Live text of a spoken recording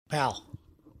pal,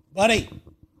 buddy,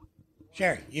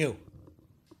 Sherry, you.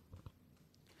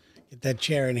 Get that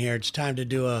chair in here. It's time to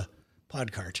do a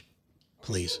podcast,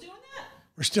 please.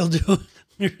 We're still doing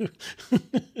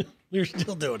We're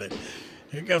still doing it.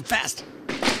 Here, go fast.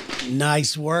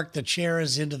 Nice work. The chair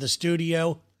is into the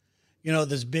studio. You know,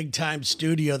 this big time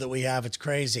studio that we have, it's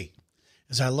crazy.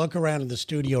 As I look around in the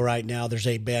studio right now, there's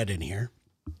a bed in here,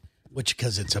 which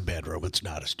because it's a bedroom, it's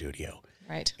not a studio.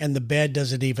 Right. And the bed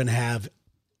doesn't even have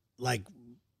like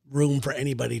room for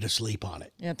anybody to sleep on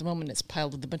it. Yeah, at the moment it's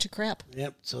piled with a bunch of crap.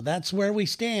 Yep. So that's where we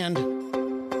stand.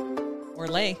 Or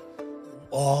lay.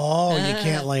 Oh, you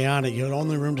can't lay on it. You have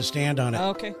only room to stand on it.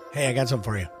 Okay. Hey, I got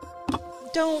something for you.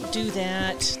 Don't do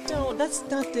that. Don't. That's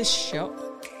not this show.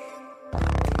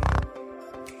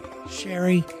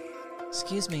 Sherry,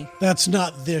 Excuse me. that's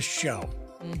not this show.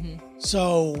 Mm-hmm.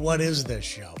 So what is this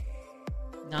show?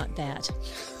 Not that.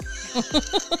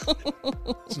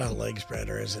 It's not a leg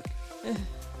spreader, is it?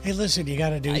 Hey, listen, you got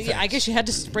to do things. I guess you had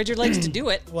to spread your legs to do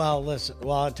it. Well, listen.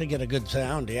 Well, to get a good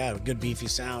sound, yeah, a good beefy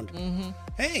sound. Mm-hmm.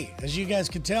 Hey, as you guys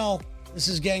can tell, this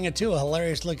is Gang of Two, a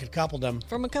hilarious looking coupledom.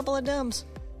 From a couple of dumbs.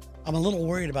 I'm a little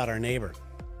worried about our neighbor.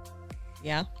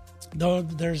 Yeah. Though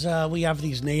there's we have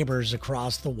these neighbors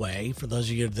across the way. For those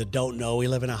of you that don't know, we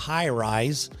live in a high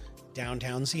rise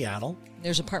downtown Seattle.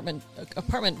 There's apartment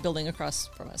building across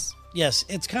from us. Yes,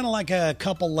 it's kind of like a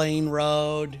couple lane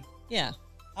road. Yeah.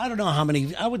 I don't know how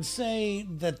many. I would say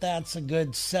that's a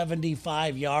good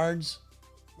 75 yards,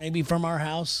 maybe from our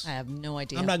house. I have no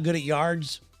idea. I'm not good at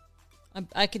yards.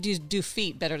 I could do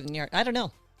feet better than yard. I don't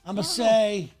know. I'm gonna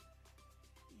say,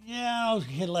 yeah, I'll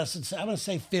hit less than. I'm gonna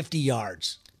say 50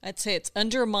 yards. I'd say it's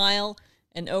under a mile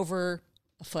and over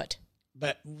a foot.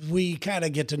 But we kind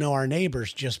of get to know our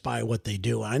neighbors just by what they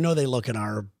do. I know they look in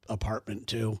our apartment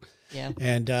too. Yeah.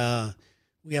 And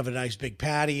we have a nice big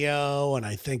patio, and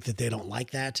I think that they don't like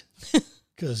that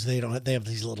because they have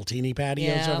these little teeny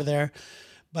patios over there.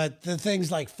 But the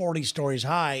thing's like 40 stories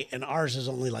high, and ours is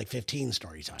only like 15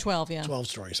 stories high. 12, yeah. 12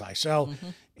 stories high. So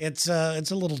it's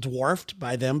a little dwarfed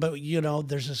by them. But, you know,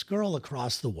 there's this girl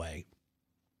across the way,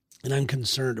 and I'm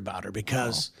concerned about her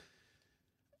because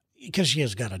she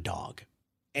has got a dog.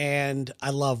 And I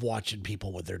love watching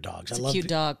people with their dogs. It's a cute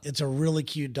dog. It's a really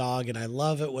cute dog, and I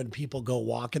love it when people go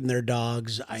walking their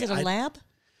dogs. Is it a lab?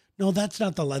 No, that's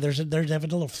not the lab. There's a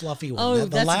little fluffy one. Oh, the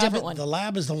that's lab, a different one. The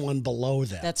lab is the one below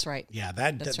that. That's right. Yeah,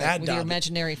 that's that right. With dog. your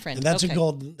imaginary friend. And that's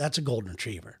okay. That's a golden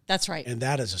retriever. That's right. And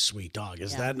that is a sweet dog.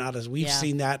 Is that not as we've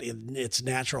seen that in its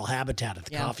natural habitat at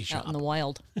the coffee shop. Out in the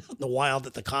wild. The wild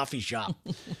at the coffee shop.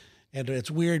 And it's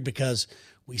weird because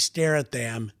we stare at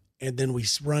them and then we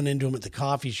run into them at the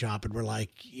coffee shop and we're like,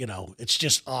 you know, it's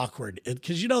just awkward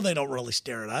because, you know, they don't really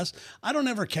stare at us. I don't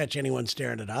ever catch anyone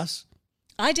staring at us.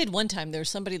 I did one time. There was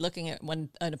somebody looking at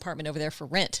an apartment over there for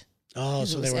rent. Oh,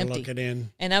 so they were empty. looking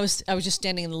in. And I was just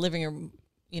standing in the living room,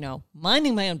 you know,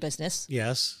 minding my own business.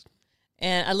 Yes.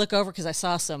 And I look over because I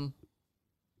saw some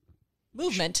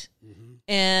movement.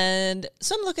 Mm-hmm. And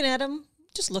so I'm looking at them,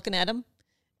 just looking at them.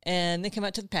 And they come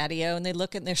out to the patio and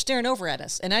they're staring over at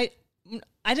us. And I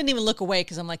didn't even look away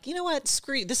because I'm like, you know what?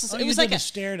 Screw you. This is. It was like a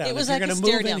stare down. It was like a stare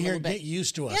down. You're going to move in here, get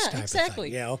used to us. Yeah,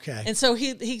 exactly. Yeah, okay. And so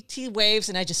he waves,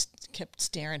 and I just kept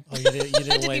staring. Oh, you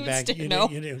didn't wave even back. Stare, you no,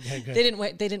 didn't, okay, good. They didn't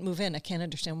wait. They didn't move in. I can't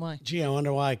understand why. Gee, I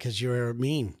wonder why. Because you're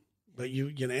mean. But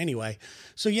you know, anyway.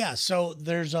 So yeah, so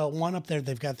there's one up there.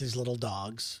 They've got these little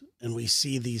dogs, and we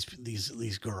see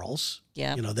these girls.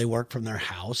 Yeah. You know, they work from their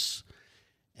house.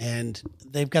 And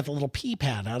they've got the little pee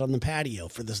pad out on the patio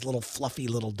for this little fluffy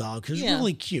little dog who's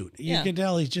really cute. You can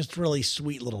tell he's just a really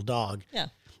sweet little dog. Yeah.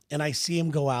 And I see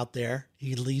him go out there.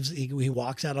 He leaves. He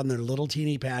walks out on their little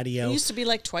teeny patio. It used to be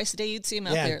like twice a day you'd see him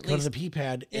out there. At go least. to the pee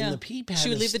pad. Yeah. And the pee pad She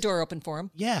would leave the door open for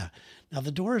him. Yeah. Now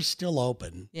the door is still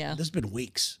open. Yeah. This has been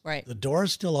weeks. Right. The door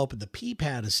is still open. The pee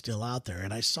pad is still out there.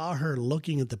 And I saw her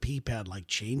looking at the pee pad, like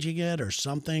changing it or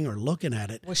something, or looking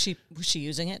at it. Was she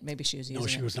using it? Maybe she was using it. No,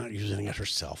 she was not using it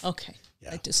herself. Okay.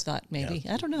 Yeah. I just thought maybe.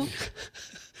 I don't know.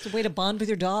 It's a way to bond with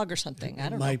your dog or something. I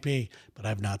don't know. Might be, but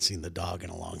I've not seen the dog in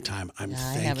a long time. I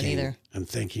haven't either. I'm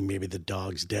thinking maybe the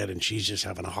dog's dead and she's just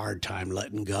having a hard time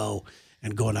letting go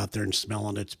and going out there and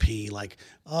smelling its pee like,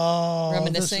 oh,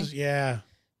 reminiscing. Yeah.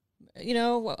 You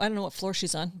know, I don't know what floor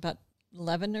she's on, about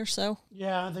 11 or so.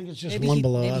 Yeah, I think it's just maybe one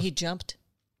below Maybe us. he jumped.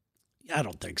 I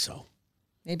don't think so.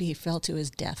 Maybe he fell to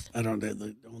his death. I don't.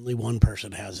 Only one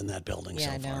person has in that building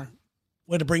so far.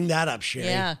 Way to bring that up, Sherry.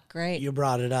 Yeah, great. You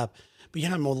brought it up. But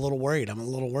yeah, I'm a little worried. I don't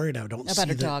see about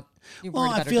her that. dog. You're well,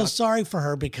 worried about I feel her dog. sorry for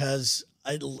her because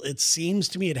it seems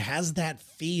to me it has that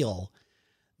feel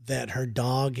that her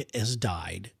dog has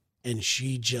died and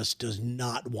she just does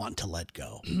not want to let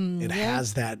go. It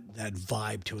has that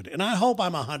vibe to it. And I hope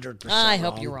I'm 100% I wrong.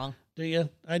 hope you're wrong. Do you?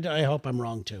 I hope I'm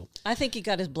wrong too. I think he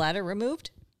got his bladder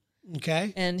removed,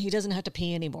 Okay. and he doesn't have to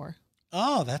pee anymore.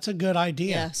 Oh, that's a good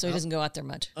idea. Yeah, so he doesn't go out there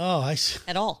much Oh, I see.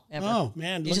 at all, ever. Oh,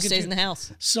 man. He look just at stays you. in the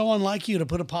house. So unlike you to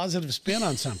put a positive spin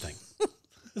on something.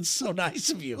 It's so nice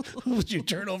of you. Would you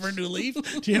turn over a new leaf?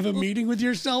 Do you have a meeting with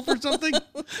yourself or something?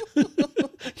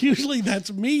 Usually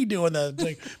that's me doing that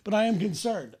thing, but I am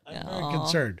concerned. I'm very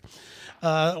concerned.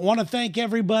 I want to thank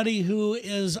everybody who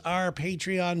is our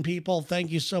Patreon people.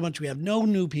 Thank you so much. We have no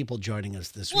new people joining us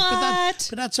this week, What?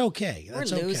 but that's okay.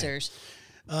 That's We're okay. losers.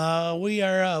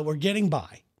 We're getting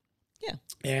by, Yeah.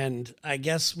 and I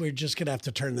guess we're just gonna have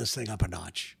to turn this thing up a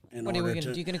notch. What are we going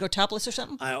to do? You going to go topless or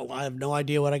something? I have no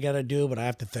idea what I got to do, but I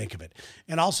have to think of it.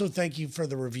 And also, thank you for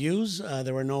the reviews.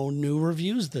 There were no new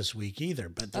reviews this week either,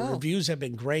 but the reviews have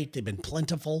been great. They've been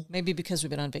plentiful. Maybe because we've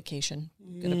been on vacation.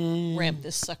 Going to ramp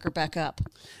this sucker back up.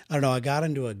 I don't know. I got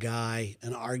into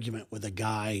an argument with a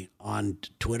guy on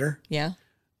Twitter. Yeah.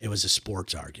 It was a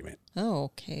sports argument. Oh,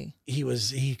 okay.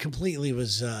 He completely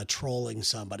was trolling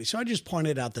somebody. So I just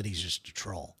pointed out that he's just a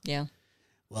troll. Yeah.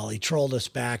 Well, he trolled us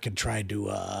back and tried to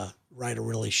write a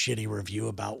really shitty review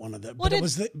about one of the. What it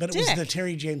was the dick.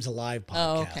 Terry James Alive podcast.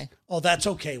 Oh, okay. Oh, that's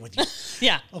okay with you.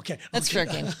 Yeah. Okay, That's okay.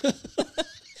 fair game.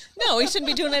 No, he shouldn't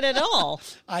be doing it at all.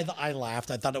 I laughed.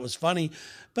 I thought it was funny,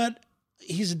 but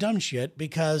he's a dumb shit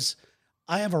because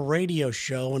I have a radio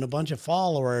show and a bunch of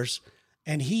followers,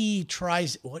 and he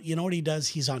tries. You know what he does?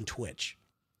 He's on Twitch.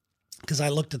 Because I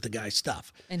looked at the guy's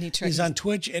stuff. And he's on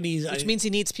Twitch, and which means he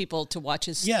needs people to watch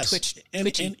his Twitch.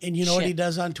 And you know what he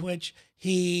does on Twitch?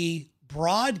 He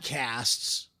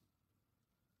broadcasts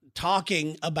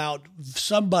talking about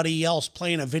somebody else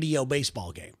playing a video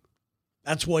baseball game.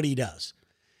 That's what he does.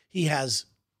 He has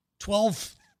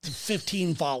 12 to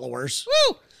 15 followers.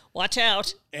 Woo! Watch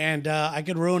out. And I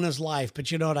could ruin his life. But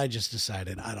you know what? I just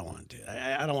decided I don't want to do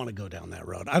that. I don't want to go down that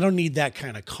road. I don't need that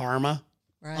kind of karma.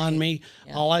 Right. On me.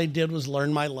 Yeah. All I did was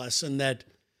learn my lesson that,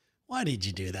 why did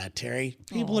you do that, Terry?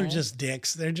 People are just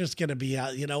dicks. They're just going to be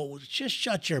out, just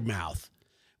shut your mouth.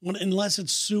 Unless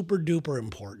it's super duper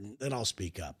important, then I'll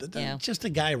speak up. But just a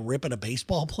guy ripping a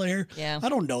baseball player. Yeah. I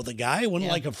don't know the guy. I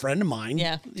wouldn't like a friend of mine.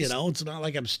 Yeah. It's not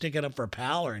like I'm sticking up for a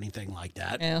pal or anything like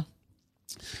that. Yeah.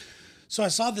 So I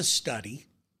saw this study,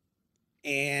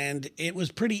 and it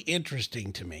was pretty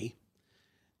interesting to me.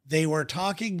 They were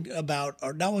talking about,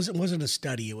 or that wasn't a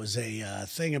study. It was a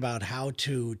thing about how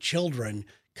children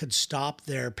could stop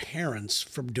their parents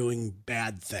from doing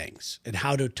bad things, and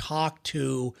how to talk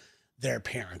to their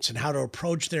parents, and how to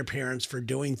approach their parents for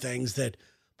doing things that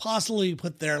possibly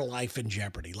put their life in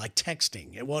jeopardy, like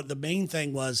texting. The main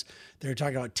thing was they were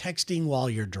talking about texting while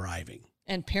you're driving.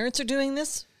 And parents are doing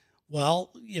this?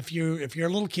 Well, if you're a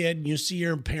little kid and you see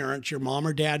your parents, your mom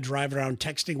or dad driving around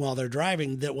texting while they're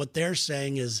driving, that what they're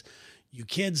saying is, you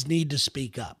kids need to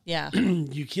speak up. Yeah.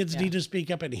 You kids need to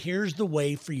speak up, and here's the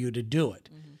way for you to do it.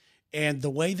 Mm-hmm. And the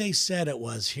way they said it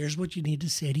was, here's what you need to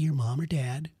say to your mom or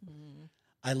dad. Mm-hmm.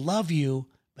 I love you,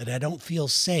 but I don't feel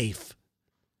safe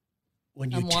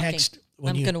when you text.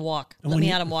 I'm going to walk. Let me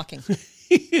out. I'm walking.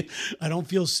 I don't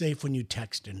feel safe when you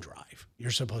text and drive.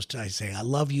 You're supposed to say, I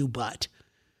love you, but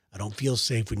I don't feel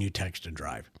safe when you text and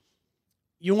drive.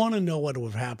 You want to know what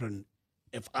would happen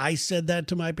if I said that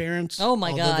to my parents? Oh,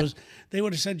 my God. They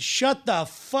would have said, shut the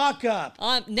fuck up.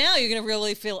 Now you're going to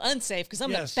really feel unsafe because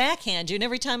I'm going to backhand you. And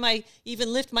every time I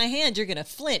even lift my hand, you're going to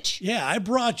flinch. Yeah, I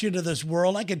brought you to this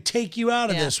world. I could take you out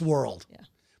of this world. Yeah.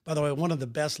 By the way, one of the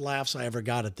best laughs I ever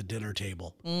got at the dinner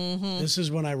table. Mm-hmm. This is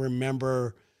when I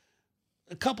remember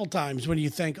a couple times when you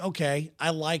think, okay, I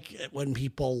like it when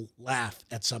people laugh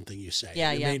at something you say.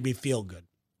 Yeah, it made me feel good.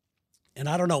 And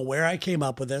I don't know where I came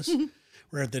up with this.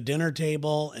 We're at the dinner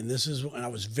table, and this is when I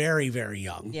was very, very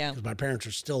young. Yeah. Because my parents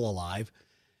are still alive.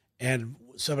 And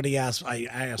somebody asked, I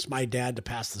asked my dad to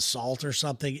pass the salt or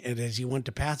something. And as he went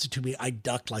to pass it to me, I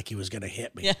ducked like he was going to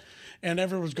hit me. Yeah. And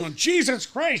everyone was going, Jesus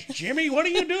Christ, Jimmy, what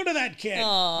do you do to that kid?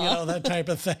 Aww. That type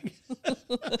of thing.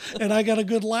 And I got a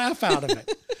good laugh out of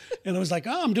it. And it was like,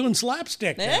 I'm doing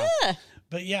slapstick now. Yeah.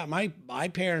 But yeah, my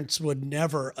parents would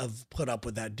never have put up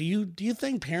with that. Do you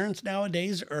think parents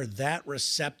nowadays are that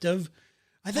receptive?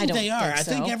 I think they are. I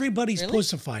think everybody's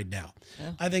pussified now.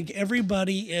 Yeah. I think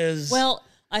everybody is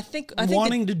I think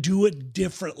wanting to do it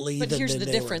differently. But here's the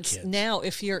difference. Were kids. Now,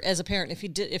 if you're as a parent,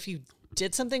 if you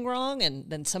did something wrong and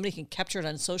then somebody can capture it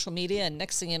on social media, and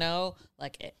next thing you know,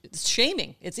 like, it's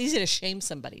shaming. It's easy to shame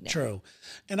somebody now. True.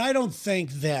 And I don't think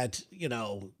that,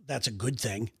 that's a good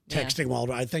thing, texting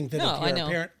while I think that if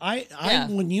you're a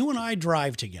parent, when you and I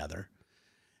drive together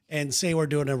and say we're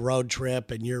doing a road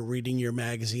trip and you're reading your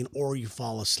magazine or you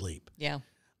fall asleep. Yeah.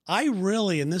 I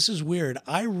really, and this is weird,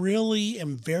 I really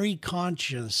am very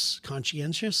conscientious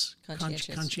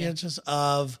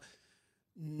of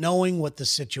knowing what the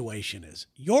situation is.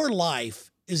 Your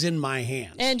life is in my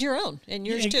hands. And your own, and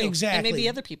yours too. Exactly. And maybe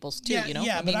other people's too,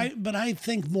 Yeah, but I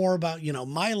think more about,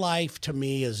 my life to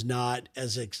me is not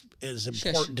as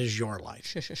important as your life.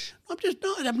 Shush.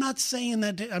 I'm not saying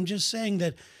that. I'm just saying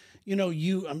that,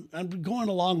 I'm going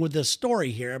along with this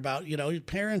story here about,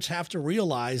 parents have to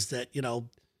realize that,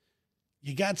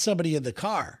 you got somebody in the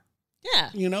car. Yeah.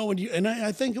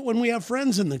 I think when we have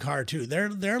friends in the car too,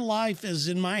 their life is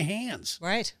in my hands.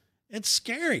 Right. It's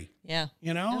scary. Yeah.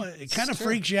 It kind of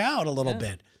freaks you out a little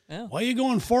bit. Yeah. Why are you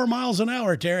going 4 miles an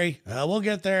hour, Terry? We'll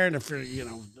get there. And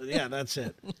that's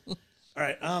it. All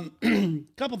right. A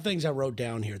couple things I wrote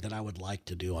down here that I would like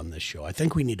to do on this show. I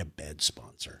think we need a bed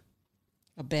sponsor.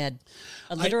 A bed,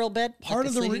 a literal bed, part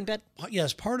of the sleeping bed.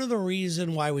 Yes, part of the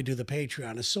reason why we do the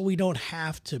Patreon is so we don't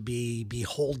have to be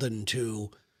beholden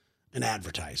to an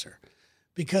advertiser,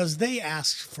 because they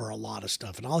ask for a lot of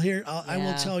stuff. And I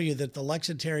will tell you that the Lex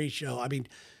and Terry show. I mean,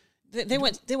 they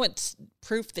want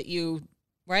proof that you.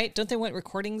 Right? Don't they want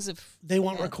recordings of? They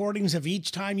want recordings of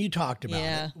each time you talked about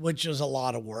it, which is a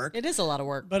lot of work. It is a lot of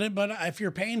work. But if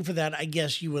you're paying for that, I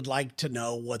guess you would like to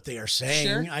know what they are saying.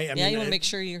 Sure. I mean, you want to make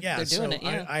sure they're doing it.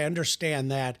 Yeah. I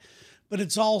understand that. But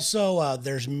it's also,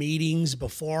 there's meetings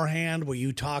beforehand where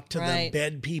you talk to the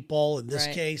bed people. In this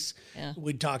case,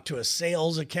 we'd talk to a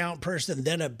sales account person,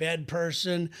 then a bed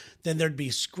person. Then there'd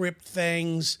be script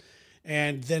things.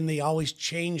 And then they always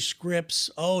change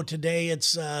scripts. Oh, today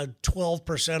it's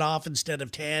 12% off instead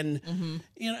of 10.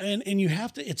 Mm-hmm. And you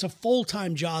have to, it's a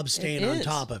full-time job staying on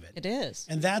top of it. It is.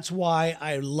 And that's why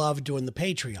I love doing the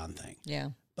Patreon thing. Yeah.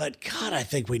 But God, I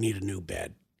think we need a new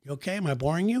bed. You okay? Am I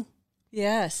boring you?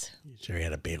 Yes. Sure, you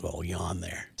had a big old yawn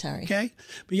there. Sorry. Okay.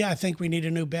 But yeah, I think we need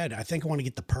a new bed. I think I want to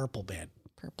get the purple bed.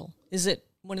 Purple. Is it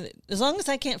as long as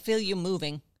I can't feel you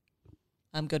moving,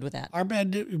 I'm good with that. Our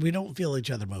bed, we don't feel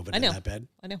each other moving in that bed.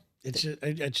 I know.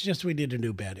 It's just we need a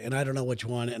new bed, and I don't know which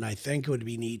one, and I think it would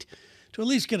be neat to at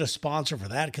least get a sponsor for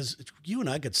that, because you and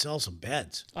I could sell some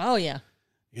beds. Oh, yeah.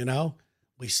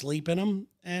 We sleep in them,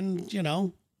 and,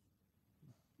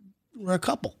 we're a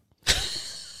couple.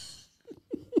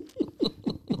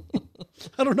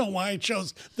 I don't know why I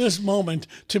chose this moment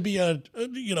to be I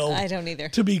don't either.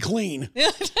 To be clean.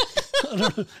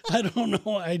 I don't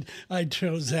know. I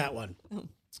chose that one. A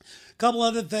couple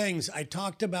other things. I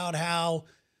talked about how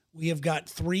we have got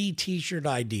 3 T-shirt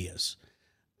ideas.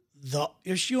 The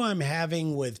issue I'm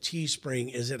having with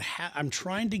Teespring is I'm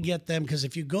trying to get them, because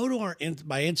if you go to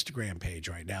my Instagram page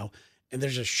right now, and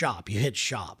there's a shop, you hit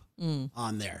shop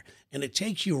on there, and it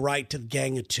takes you right to the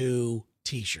Gang of Two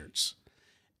T-shirts.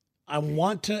 I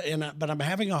want to, but I'm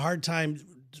having a hard time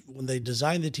when they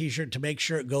design the T-shirt to make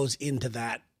sure it goes into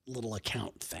that little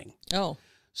account thing. Oh.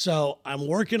 So I'm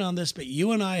working on this, but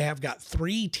you and I have got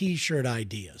 3 T-shirt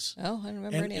ideas. Oh, I don't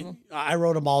remember any of them. I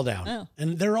wrote them all down. Oh.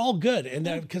 And they're all good. And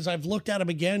because I've looked at them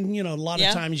again, a lot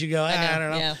of times you go, I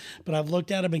don't know. Yeah. But I've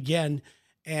looked at them again,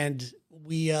 and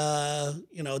we,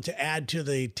 to add to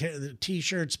the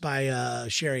T-shirts by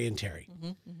Sherry and Terry.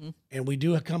 Mm-hmm, mm-hmm. And we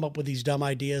do come up with these dumb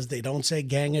ideas. They don't say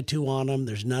Gang of Two on them.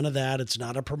 There's none of that. It's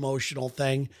not a promotional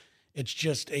thing. It's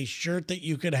just a shirt that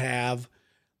you could have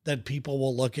that people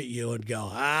will look at you and go,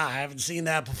 I haven't seen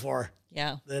that before.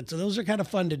 Yeah. So those are kind of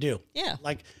fun to do. Yeah.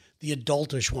 Like the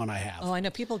adultish one I have. Oh, I know.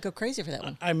 People go crazy for that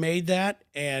one. I made that,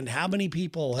 and how many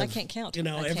people have... I can't count.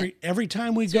 Every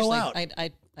time we go out...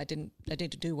 I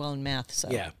didn't do well in math, so...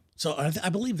 Yeah. So I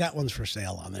believe that one's for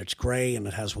sale on there. It's gray, and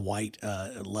it has white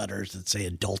letters that say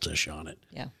adultish on it.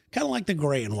 Yeah. Kind of like the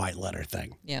gray and white letter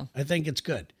thing. Yeah. I think it's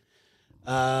good.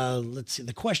 Let's see.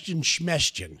 The question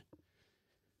schmestion.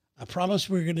 I promised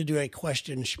we were going to do a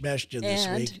question schmestion this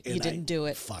week. And you didn't do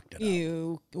it. Fucked it up.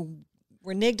 You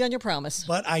were nigged on your promise.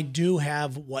 But I do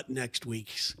have what next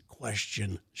week's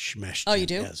question schmestion Oh, you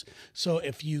do? is. So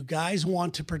if you guys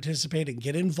want to participate and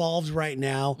get involved right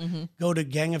now, go to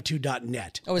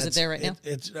gangof2.net. Oh, is it there right now?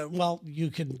 It's you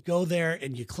can go there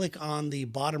and you click on the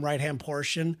bottom right-hand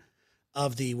portion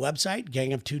of the website,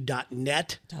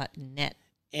 gangof2.net. .net.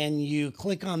 And you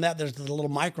click on that. There's the little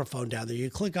microphone down there. You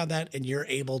click on that, and you're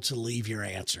able to leave your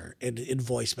answer in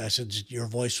voice message. Your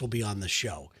voice will be on the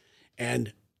show.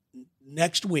 And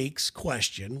next week's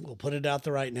question, we'll put it out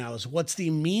there right now, is what's the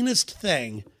meanest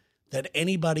thing that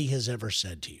anybody has ever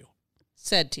said to you?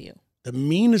 Said to you. The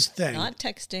meanest thing. Not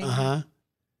texting.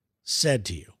 Said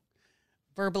to you.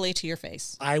 Verbally to your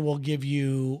face. I will give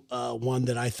you one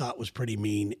that I thought was pretty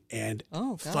mean and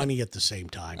funny at the same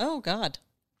time. Oh, God.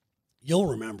 You'll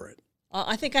remember it.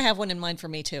 I think I have one in mind for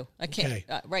me too. I can't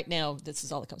Okay. right now. This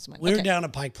is all that comes to mind. We were Okay. down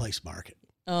at Pike Place Market.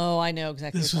 Oh, I know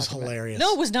exactly. This what was you're talking about. hilarious.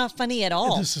 No, it was not funny at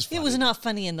all. This is It was funny. not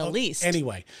funny in the least.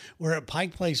 Anyway, we're at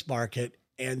Pike Place Market,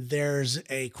 and there's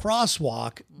a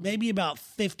crosswalk, maybe about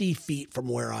 50 feet from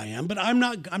where I am. But I'm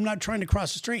not trying to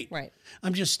cross the street. Right.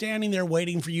 I'm just standing there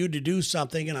waiting for you to do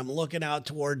something, and I'm looking out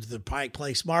towards the Pike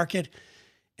Place Market.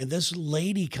 And this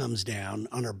lady comes down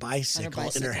on her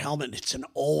bicycle in her helmet. It's an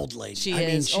old lady. She I mean,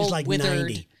 is she's old, like withered,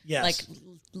 90. Yes. like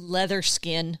leather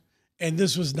skin. And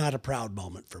this was not a proud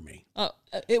moment for me.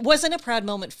 It wasn't a proud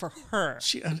moment for her.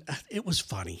 It was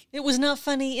funny. It was not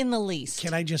funny in the least.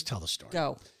 Can I just tell the story?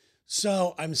 Go.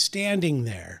 So I'm standing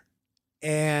there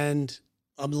and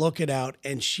I'm looking out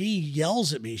and she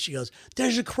yells at me. She goes,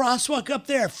 "There's a crosswalk up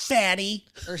there, fatty."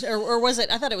 Or was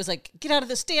it? I thought it was like,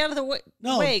 stay out of the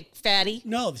way, fatty.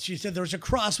 No, she said, "There's a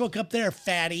crosswalk up there,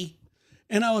 fatty."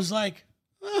 And I was like,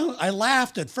 oh, I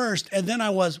laughed at first. And then I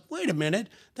was, wait a minute,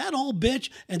 that old bitch.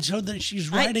 And so then she's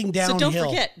riding downhill.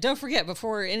 So don't forget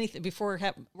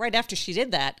right after she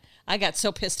did that, I got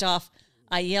so pissed off.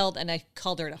 I yelled and I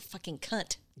called her a fucking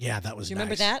cunt. Yeah, that was Do you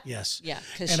remember nice. that? Yes. Yeah,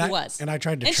 because she was. And I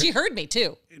tried to... And she heard me,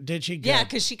 too. Did she? Good. Yeah,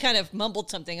 because she kind of mumbled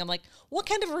something. I'm like, what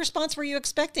kind of a response were you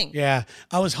expecting? Yeah,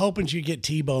 I was hoping she'd get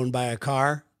T-boned by a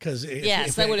car because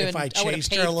Yes, if I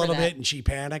chased her a little bit and she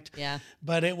panicked. Yeah.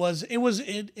 But it was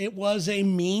a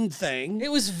mean thing.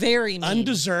 It was very mean.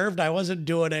 Undeserved. I wasn't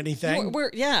doing anything.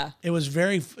 Yeah. It was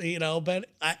very, but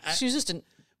She was just an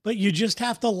but you just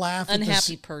have to laugh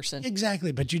unhappy at person.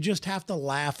 Exactly, but you just have to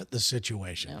laugh at the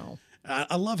situation. No.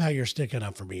 I love how you're sticking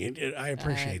up for me. I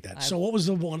appreciate that. So what's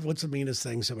the meanest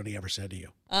thing somebody ever said to you?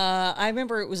 I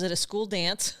remember it was at a school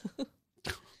dance.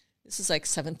 This is like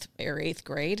 7th or 8th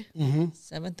grade. Mm-hmm.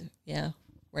 7th, yeah,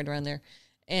 right around there.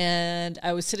 And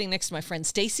I was sitting next to my friend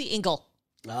Stacy Engel.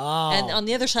 Oh. And on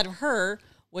the other side of her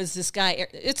was this guy.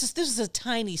 This is a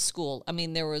tiny school. I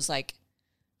mean, there was like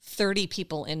 30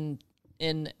 people in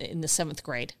the 7th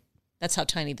grade. That's how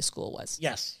tiny the school was.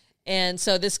 Yes. And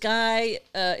so this guy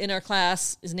in our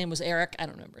class, his name was Eric. I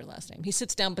don't remember his last name. He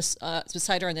sits down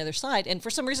beside her on the other side, and for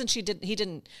some reason he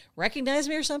didn't recognize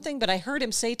me or something. But I heard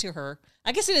him say to her,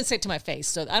 I guess he didn't say it to my face,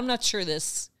 so I'm not sure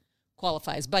this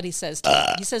qualifies. But he says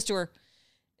to her,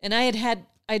 and I had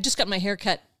just got my hair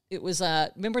cut. It was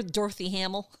remember Dorothy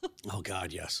Hamill? Oh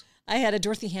God, yes. I had a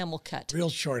Dorothy Hamill cut. Real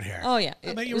short hair. Oh yeah,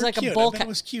 I bet you was were like cute. a bowl I bet cut. it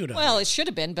was cute. Well, it should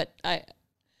have been, but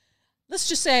let's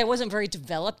just say I wasn't very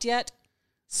developed yet.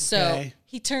 So Okay.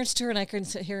 he turns to her, and I can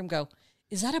hear him go,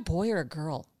 "Is that a boy or a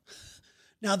girl?"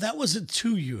 Now that wasn't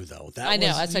to you though. I know.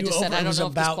 As I just said, I don't know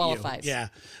if this qualifies. Yeah,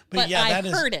 But yeah, I that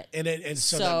is, heard it. and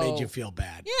so that made you feel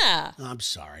bad. Yeah. I'm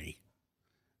sorry.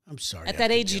 I'm sorry. At I that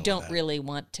have to age, you deal with don't that. really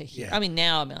want to hear. Yeah. I mean,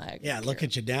 now I'm like, Yeah, look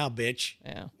at you now, bitch.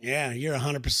 Yeah. Yeah, you're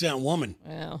 100% woman.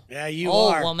 Well, Yeah, you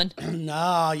old are. woman.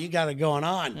 No, you got it going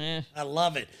on. Yeah. I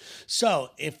love it. So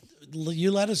if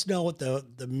you let us know what the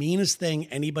meanest thing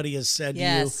anybody has said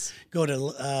Yes. to you, go to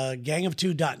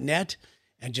gangof2.net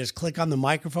and just click on the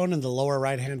microphone in the lower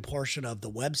right-hand portion of the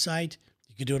website.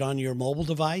 You can do it on your mobile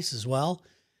device as well.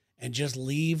 And just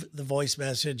leave the voice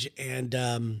message.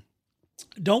 And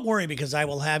don't worry, because I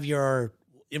will have your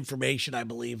information, I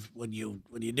believe, when you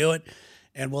do it.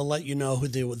 And we'll let you know who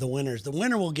the winners. The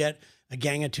winner will get a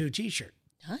Gang of Two t-shirt.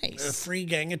 A nice. free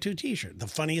Gang of Two t-shirt. The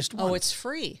funniest one. Oh, it's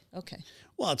free. Okay.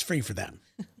 Well, it's free for them.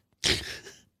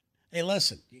 Hey,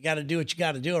 listen, you got to do what you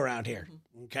got to do around here.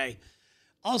 Okay.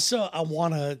 Also, I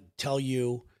want to tell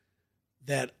you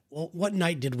that, well, what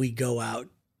night did we go out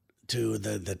to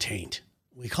the Taint?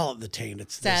 We call it the Taint.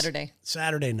 It's Saturday.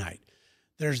 Saturday night.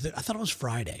 I thought it was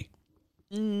Friday.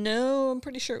 No, I'm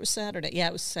pretty sure it was Saturday. Yeah,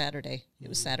 it was Saturday. It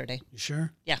was Saturday. You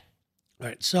sure? Yeah. All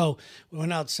right. So we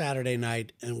went out Saturday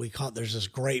night and there's this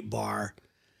great bar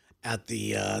at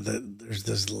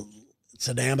it's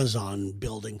an Amazon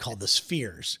building called the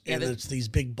Spheres. Yeah, and it's these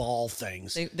big ball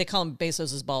things. They call them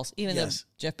Bezos' balls, even Yes. though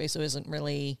Jeff Bezos isn't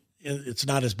really It's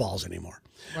not his balls anymore.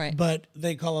 right. But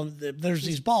they call them, there's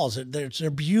these balls. They're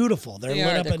beautiful. They're They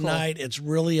lit are. up They're at cool. night. It's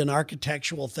really an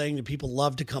architectural thing that people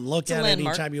love to come look a at.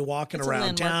 landmark. Anytime you're walking It's a around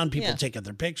landmark. town, people Yeah. taking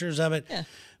their pictures of it. Yeah.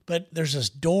 But there's this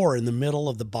door in the middle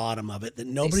of the bottom of it that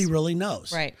nobody really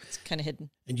knows. Right. It's kind of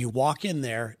hidden. And you walk in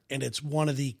there, and it's one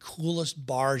of the coolest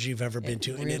bars you've ever been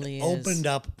to. really and it is. opened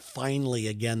up finally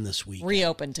again this week.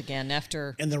 Reopened again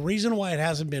after. And the reason why it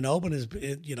hasn't been open is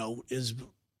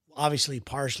obviously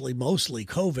mostly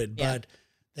COVID, Yeah. but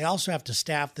they also have to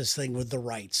staff this thing with the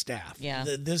right staff. Yeah.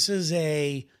 This is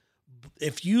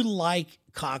if you like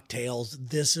cocktails,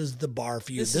 this is the bar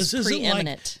for you. This This is isn't like,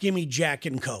 preeminent. give me Jack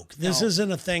and Coke. This No.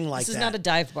 isn't a thing like This is that. not a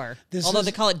dive bar. This Although is-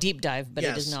 they call it deep dive, but it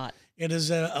Yes. is not. It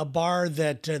is a bar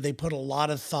that they put a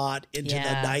lot of thought into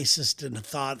the nicest and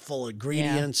thoughtful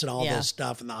ingredients and all this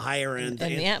stuff and the higher end.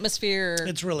 And the atmosphere.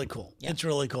 It's really cool. Yeah. It's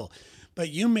really cool. But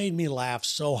you made me laugh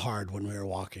so hard when we were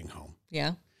walking home.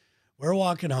 Yeah. We're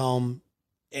walking home,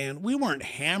 and we weren't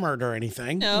hammered or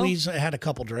anything. No. We had a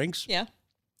couple drinks. Yeah.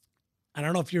 I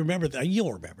don't know if you remember that.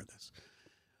 You'll remember this.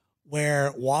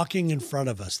 Where walking in front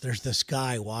of us, there's this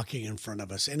guy walking in front of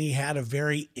us, and he had a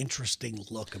very interesting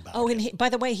look about him. And by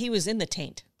the way, he was in the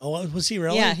taint. Oh, was he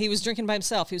really? Yeah, he was drinking by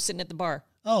himself. He was sitting at the bar.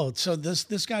 Oh, so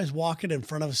this guy's walking in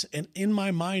front of us, and in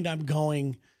my mind, I'm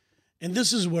going, and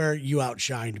this is where you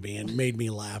outshined me and made me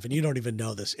laugh, and you don't even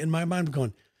know this. In my mind, I'm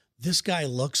going, this guy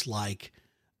looks like,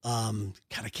 God,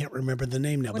 I can't remember the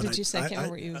name now. What did you say? I can't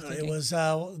remember what you were thinking. It was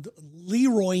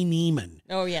Leroy Neiman.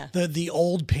 Oh, yeah. The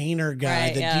old painter guy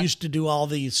Right, that used to do all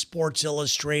the Sports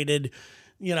Illustrated.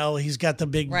 You know, he's got the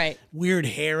big weird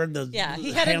hair and the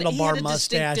handlebar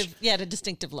mustache. He had a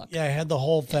distinctive look. Yeah, I had the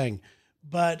whole thing.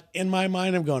 But in my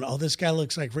mind, I'm going, oh, this guy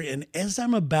looks like... And as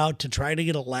I'm about to try to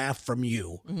get a laugh from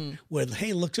you with,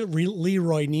 hey, look at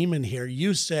Leroy Neiman here,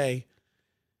 you say,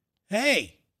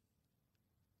 hey,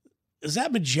 is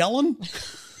that Magellan?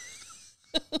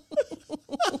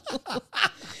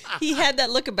 He had that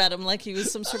look about him like he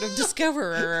was some sort of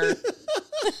discoverer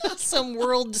or some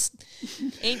world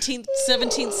 18th,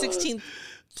 17th, 16th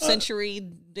century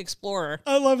explorer.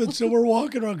 I love it. So we're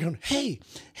walking around going, hey,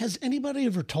 has anybody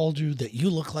ever told you that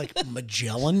you look like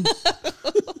Magellan?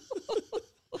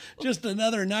 Just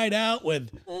another night out with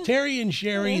Terry and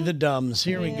Sherry the Dumbs.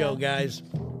 Here we go, guys.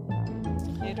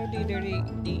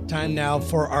 Time now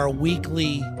for our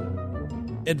weekly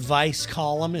advice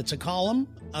column. It's a column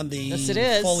on the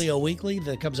Folio Weekly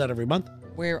that comes out every month.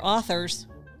 We're authors.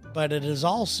 But it is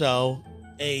also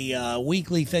a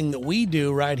weekly thing that we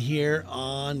do right here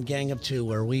on Gang of Two,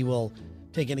 where we will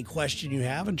take any question you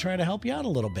have and try to help you out a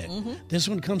little bit. This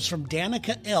one comes from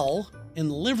Danica L. in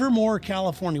Livermore,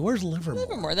 California. Where's Livermore?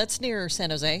 Livermore, that's near San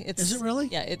Jose. Is it really?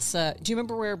 Yeah, it's, do you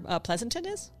remember where Pleasanton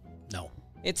is? No.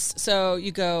 It's, so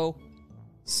you go,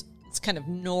 it's kind of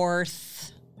northeast.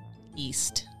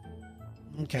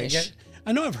 Okay. Yeah,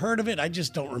 I know I've heard of it. I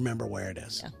just don't remember where it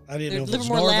is. Yeah. I didn't know if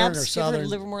Livermore it's northern Labs, or southern.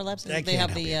 Livermore Labs. They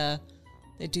have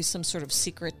they do some sort of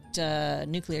secret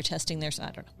nuclear testing there. So I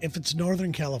don't know. If it's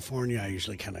Northern California, I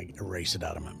usually kind of erase it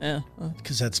out of my mind.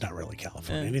 Because that's not really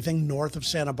California. Anything north of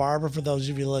Santa Barbara, for those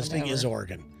of you listening, is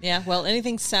Oregon. Yeah, well,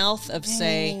 anything south of,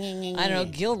 say, I don't know,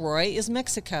 Gilroy is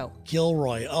Mexico.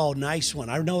 Gilroy. Oh, nice one.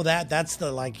 I know that. That's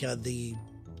the the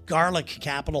garlic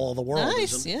capital of the world.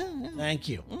 Nice, yeah. Thank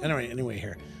you. Anyway,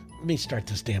 here. Let me start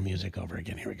this damn music over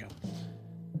again. Here we go.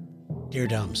 Dear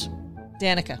Dumbs.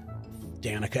 Danica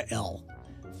L.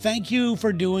 Thank you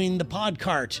for doing the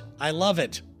Podcart. I love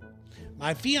it.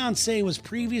 My fiancé was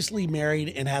previously married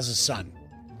and has a son.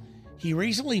 He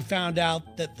recently found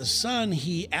out that the son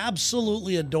he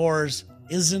absolutely adores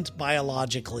isn't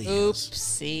biologically his.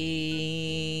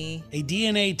 Oopsie. A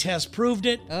DNA test proved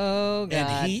it. Oh, God.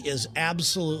 And he is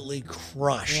absolutely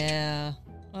crushed. Yeah.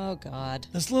 Oh, God.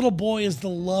 This little boy is the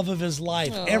love of his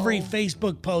life. Oh. Every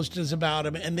Facebook post is about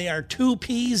him, and they are two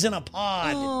peas in a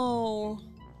pod. Oh.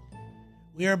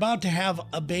 We are about to have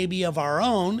a baby of our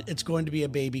own. It's going to be a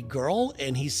baby girl,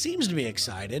 and he seems to be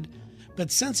excited.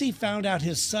 But since he found out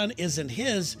his son isn't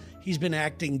his, he's been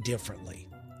acting differently,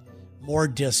 more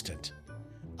distant.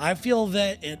 I feel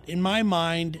that my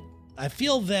mind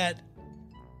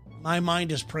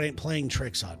is playing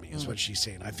tricks on me, is what she's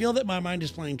saying. I feel that my mind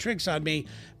is playing tricks on me.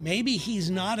 Maybe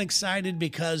he's not excited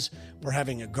because we're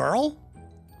having a girl,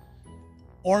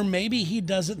 or maybe he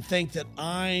doesn't think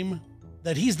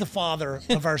that he's the father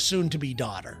of our soon-to-be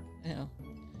daughter. Yeah.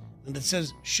 And it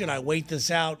says, should I wait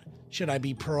this out? Should I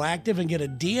be proactive and get a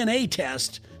DNA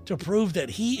test to prove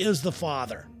that he is the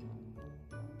father?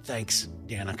 Thanks,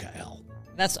 Danica L.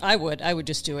 I would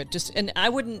just do it. And I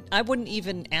wouldn't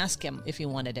even ask him if he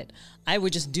wanted it. I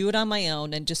would just do it on my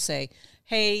own and just say,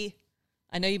 hey,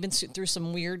 I know you've been through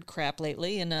some weird crap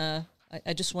lately, and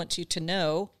I just want you to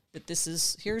know that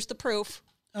here's the proof.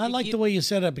 I like the way you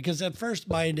said it, because at first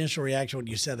my initial reaction when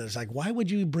you said that is like, why would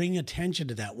you bring attention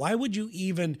to that? Why would you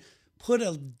even put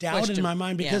a doubt in my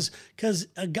mind? Because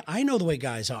I know the way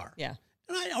guys are. Yeah.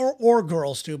 And or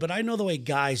girls too, but I know the way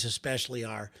guys especially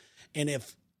are. And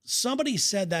if somebody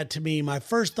said that to me, my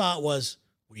first thought was,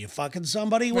 were you fucking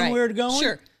somebody when we were going?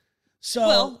 Sure.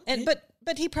 So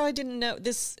but he probably didn't know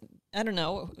this. I don't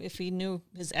know if he knew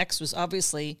his ex was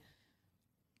obviously,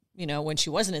 when she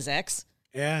wasn't his ex.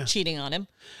 Yeah. Cheating on him.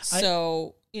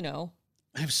 So,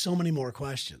 I have so many more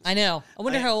questions. I know. I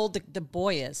wonder how old the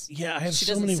boy is. Yeah, I have She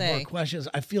so doesn't many say. more questions.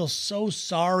 I feel so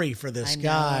sorry for this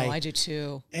guy. I do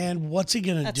too. And what's he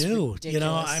going to do? Ridiculous. You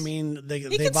know, I mean, they've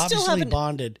can still obviously have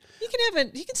bonded. He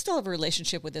can still have a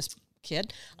relationship with this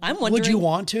kid. I'm wondering. Would you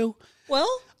want to?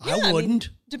 Well, yeah, I wouldn't.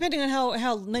 Depending on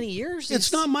how many years.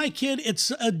 It's not my kid. It's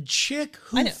a chick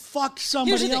who fucked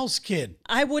somebody else's kid.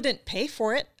 I wouldn't pay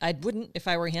for it. I wouldn't if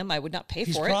I were him. I would not pay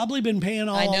He's for it. He's probably been paying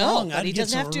all along. I know, along. but he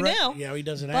doesn't have to now. Yeah, he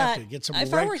doesn't have to. Get some.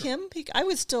 If I were him, I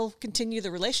would still continue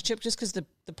the relationship just because the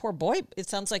poor boy. It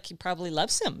sounds like he probably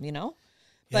loves him. You know.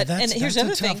 But and here's the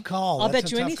other thing. Call. I'll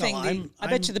bet you anything. I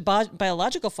bet you the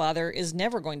biological father is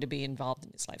never going to be involved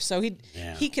in his life. So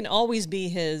he can always be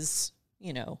his.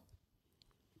 You know.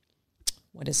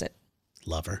 What is it?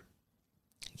 Lover.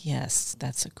 Yes,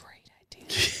 that's a great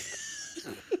idea.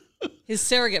 His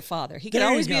surrogate father. He can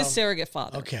always be his surrogate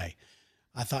father. Okay.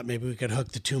 I thought maybe we could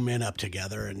hook the two men up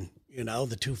together and, you know,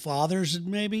 the two fathers and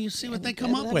maybe see what they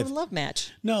come up with. A love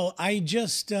match. No, I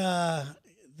just,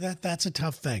 that's a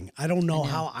tough thing. I don't know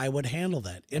how I would handle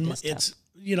that. It's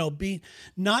you know,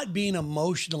 not being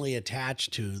emotionally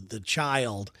attached to the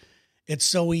child. It's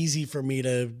so easy for me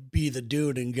to be the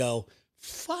dude and go,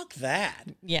 fuck that.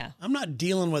 Yeah. I'm not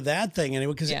dealing with that thing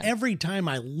anyway, because every time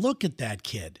I look at that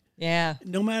kid,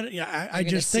 no matter, I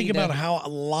just think about how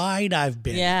lied I've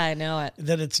been. Yeah, I know it.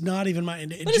 That it's not even my.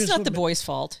 But it's not the boy's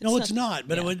fault. No, it's not.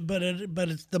 But but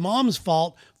it's the mom's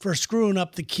fault for screwing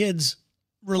up the kid's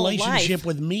relationship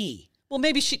with me. Well,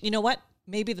 maybe you know what?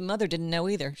 Maybe the mother didn't know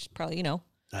either. She's probably, you know,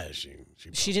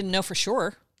 she didn't know for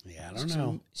sure. Yeah, I don't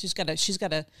know. She's got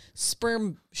a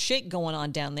sperm shake going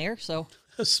on down there. So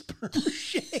a sperm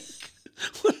shake.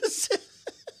 What is it?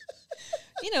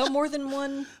 You know, more than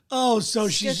one. Oh, so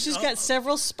she's got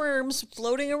several sperms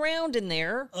floating around in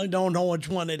there. I don't know which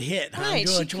one it hit. Right.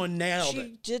 Which one nailed it?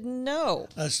 She didn't know.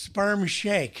 A sperm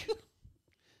shake.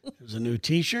 There's a new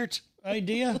T-shirt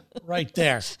idea right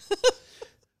there.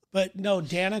 But no,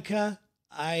 Danica,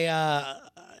 I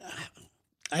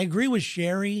agree with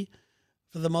Sherry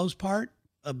for the most part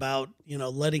about, you know,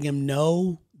 letting him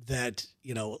know that,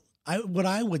 you know, what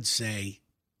I would say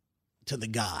to the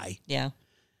guy. Yeah.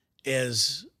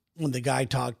 Is when the guy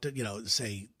talked, you know,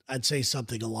 I'd say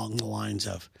something along the lines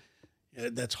of,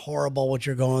 that's horrible what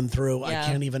you're going through. Yeah. I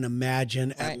can't even imagine.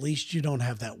 Right. At least you don't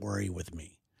have that worry with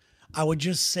me. I would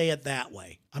just say it that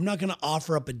way. I'm not going to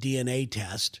offer up a DNA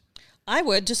test. I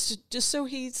would just so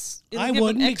he's. I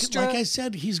wouldn't. Extra... Like I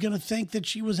said, he's going to think that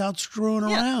she was out screwing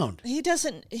around. He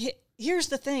doesn't. Here's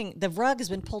the thing: the rug has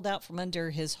been pulled out from under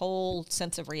his whole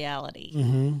sense of reality.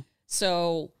 Mm-hmm.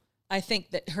 So I think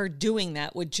that her doing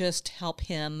that would just help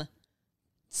him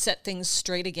set things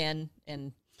straight again.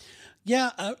 And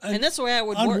and that's the way I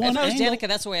would word it. If I was Danica,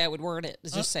 that's the way I would word it.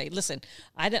 Is just say, listen,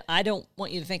 I don't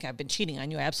want you to think I've been cheating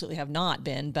on you. I absolutely have not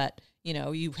been. But, you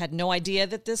know, you had no idea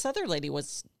that this other lady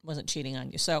wasn't cheating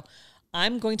on you. So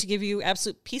I'm going to give you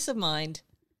absolute peace of mind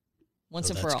once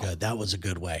and for all. That's good. That was a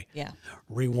good way. Yeah.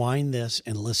 Rewind this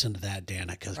and listen to that,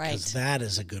 Danica, because that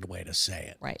is a good way to say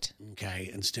it. Right.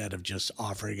 Okay. Instead of just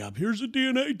offering up, here's a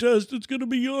DNA test. It's going to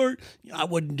be yours. I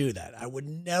wouldn't do that. I would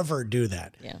never do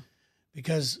that. Yeah.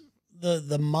 Because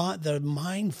the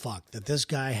mind fuck that this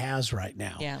guy has right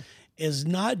now is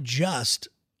not just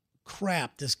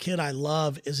crap. This kid I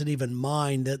love isn't even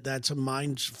mine. That's a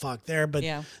mind fuck there. But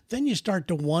then you start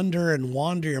to wonder and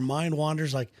wander. Your mind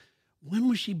wanders like, when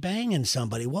was she banging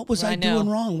somebody? What was I doing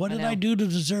wrong? What did I do to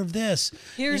deserve this?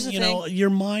 Here's the thing. You know, your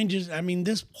mind just, I mean,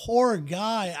 this poor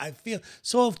guy, I feel,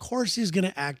 so of course he's going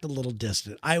to act a little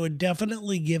distant. I would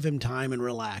definitely give him time and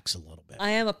relax a little bit. I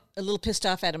am a little pissed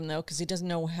off at him, though, because he doesn't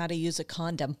know how to use a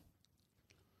condom.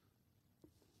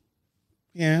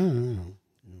 Yeah,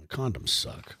 condoms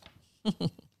suck.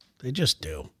 They just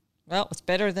do. Well, it's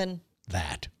better than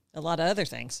that. A lot of other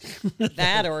things.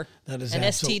 That or an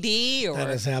STD. Or... That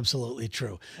is absolutely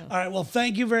true. All right. Well,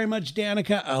 thank you very much,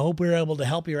 Danica. I hope we were able to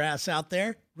help your ass out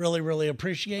there. Really, really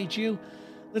appreciate you.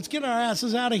 Let's get our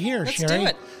asses out of here, Sherry.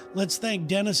 Let's do it. Let's thank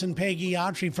Dennis and Peggy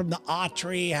Autry from the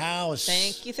Autry House.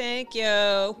 Thank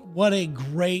you. What a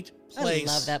great place.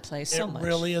 I love that place so much. It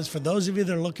really is. For those of you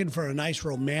that are looking for a nice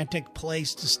romantic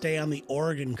place to stay on the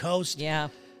Oregon coast. Yeah.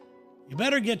 You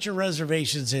better get your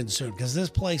reservations in soon because this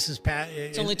place is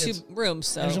it's only 2 rooms.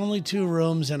 So there's only 2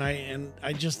 rooms, and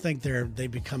I just think they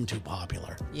become too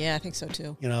popular. Yeah, I think so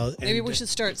too. You know, maybe we should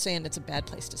start saying it's a bad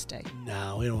place to stay.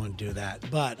 No, we don't want to do that.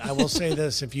 But I will say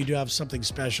this: if you do have something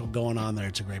special going on there,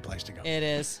 it's a great place to go. It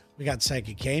is. We got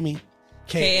Psychic Kami,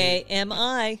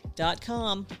 KAMI.com.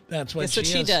 That's what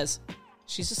she does.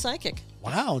 She's a psychic.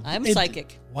 Wow, I'm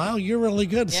psychic. Wow, you're really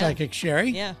good, Psychic Sherry.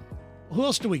 Yeah. Who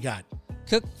else do we got?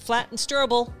 Cook, Flat, and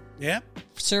Strobel. Yep.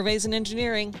 Surveys and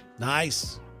engineering.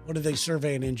 Nice. What do they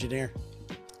survey and engineer?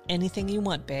 Anything you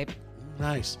want, babe.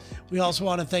 Nice. We also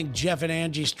want to thank Jeff and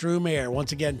Angie Strumayer.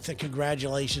 Once again,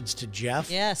 congratulations to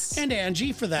Jeff. Yes. And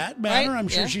Angie for that matter. Right, I'm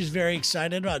sure yeah. she's very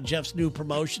excited about Jeff's new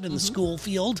promotion in the school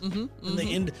field,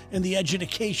 in the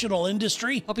educational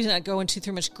industry. Hope he's not going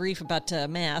through much grief about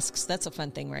masks. That's a fun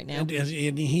thing right now. And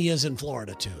he is in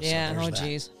Florida, too. Yeah, so there's oh, that.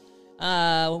 geez.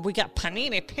 We got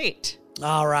Panini Pete.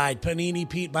 All right. Panini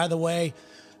Pete, by the way,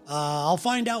 I'll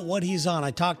find out what he's on. I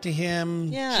talked to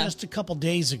him just a couple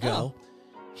days ago.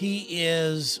 He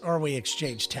is, or we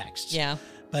exchanged texts. Yeah.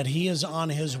 But he is on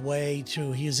his way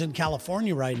he is in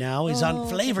California right now. He's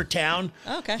on Flavortown.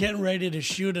 Okay. Getting ready to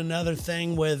shoot another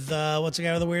thing with, what's the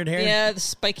guy with the weird hair? Yeah, the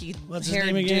spiky What's his haired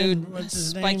name again? dude. What's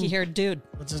his Spiky name? haired dude.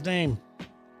 What's his name?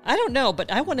 I don't know,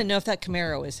 but I want to know if that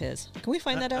Camaro is his. Can we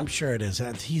find that out? I'm sure it is.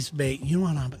 He's made, you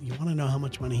want to know how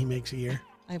much money he makes a year?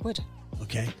 I would.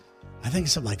 Okay. I think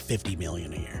it's something like $50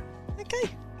 million a year.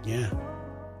 Okay. Yeah.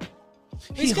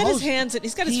 He's got his hands,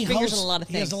 he's got his fingers in a lot of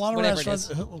things. He has a lot of whatever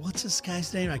restaurants. it is. What's this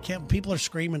guy's name? I can't. People are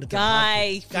screaming at the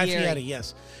Guy Fieri. Fieri,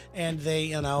 yes. And they,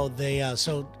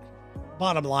 so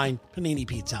bottom line, Panini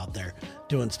Pete's out there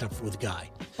doing stuff with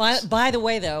Guy. By the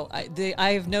way, though,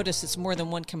 I've noticed it's more than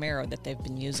one Camaro that they've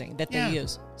been using, that they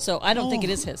use. So I don't think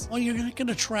it is his. Well, you're not going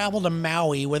to travel to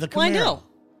Maui with a Camaro. Well, I know.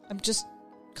 I'm just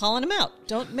calling him out.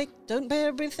 Don't make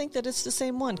everybody think that it's the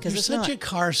same one, because You're it's such not. a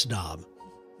car snob.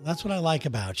 That's what I like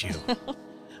about you. All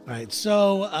right,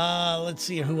 so let's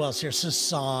see who else here.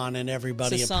 Sasan and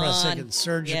everybody at Press Second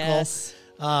Surgical. Yes.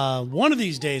 One of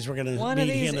these days we're going to meet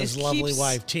he and his lovely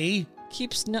wife T.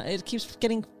 It keeps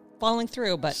falling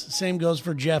through, but same goes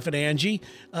for Jeff and Angie.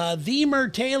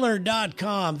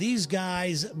 TheMerTailor.com. These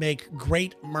guys make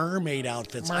great mermaid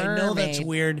outfits. I know that's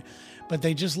weird, but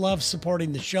they just love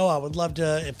supporting the show. I would love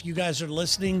to, if you guys are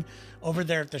listening over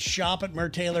there at the shop at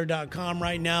mertailor.com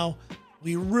right now,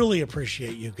 we really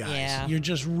appreciate you guys. Yeah. You're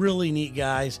just really neat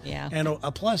guys. Yeah. And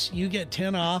plus, you get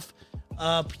 10% off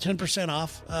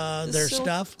their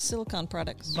stuff. Silicone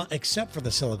products. Except for the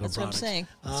silicone That's products. what I'm saying.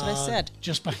 That's what I said.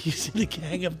 Just by using the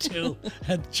gang of two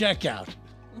at checkout.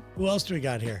 Who else do we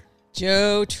got here?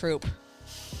 Joe Troop.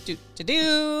 Do.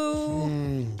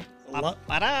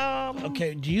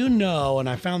 Okay, do you know, and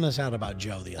I found this out about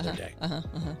Joe the other day.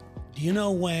 Do you know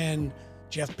when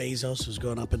Jeff Bezos was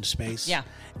going up into space? Yeah.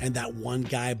 And that one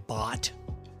guy bought,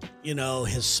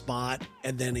 his spot,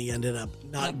 and then he ended up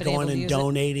not going and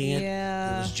donating it?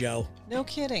 Yeah. It was Joe. No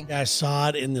kidding. I saw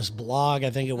it in this blog. I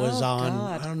think it was on,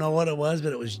 God. I don't know what it was,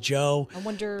 but it was Joe. I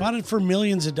wonder. Bought it for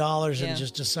millions of dollars and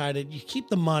just decided, you keep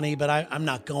the money, but I'm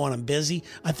not going. I'm busy.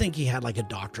 I think he had like a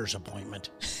doctor's appointment.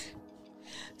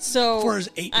 So for his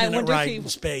 8-minute ride in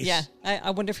space. Yeah.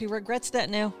 I wonder if he regrets that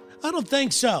now. I don't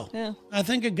think so. Yeah. I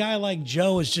think a guy like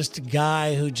Joe is just a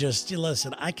guy who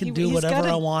listen, I can do whatever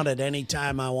I want at any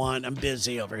time I want. I'm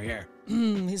busy over here.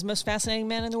 He's the most fascinating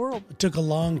man in the world. It took a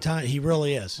long time. He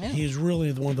really is. Yeah. He's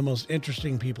really one of the most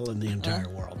interesting people in the entire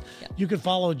world. Yeah. You can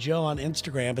follow Joe on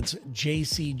Instagram. It's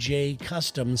JCJ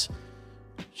Customs.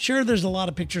 Sure, there's a lot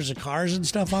of pictures of cars and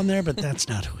stuff on there, but that's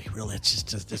not who he really. It's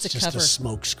just a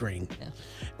smoke screen. Yeah.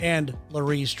 And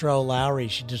Laurie Stroh Lowry,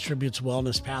 she distributes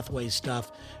Wellness Pathways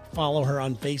stuff. Follow her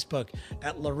on Facebook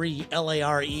at Laree,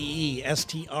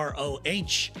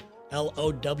 LareeStrohLowry.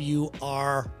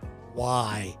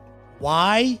 Why?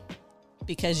 Why?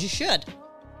 Because you should.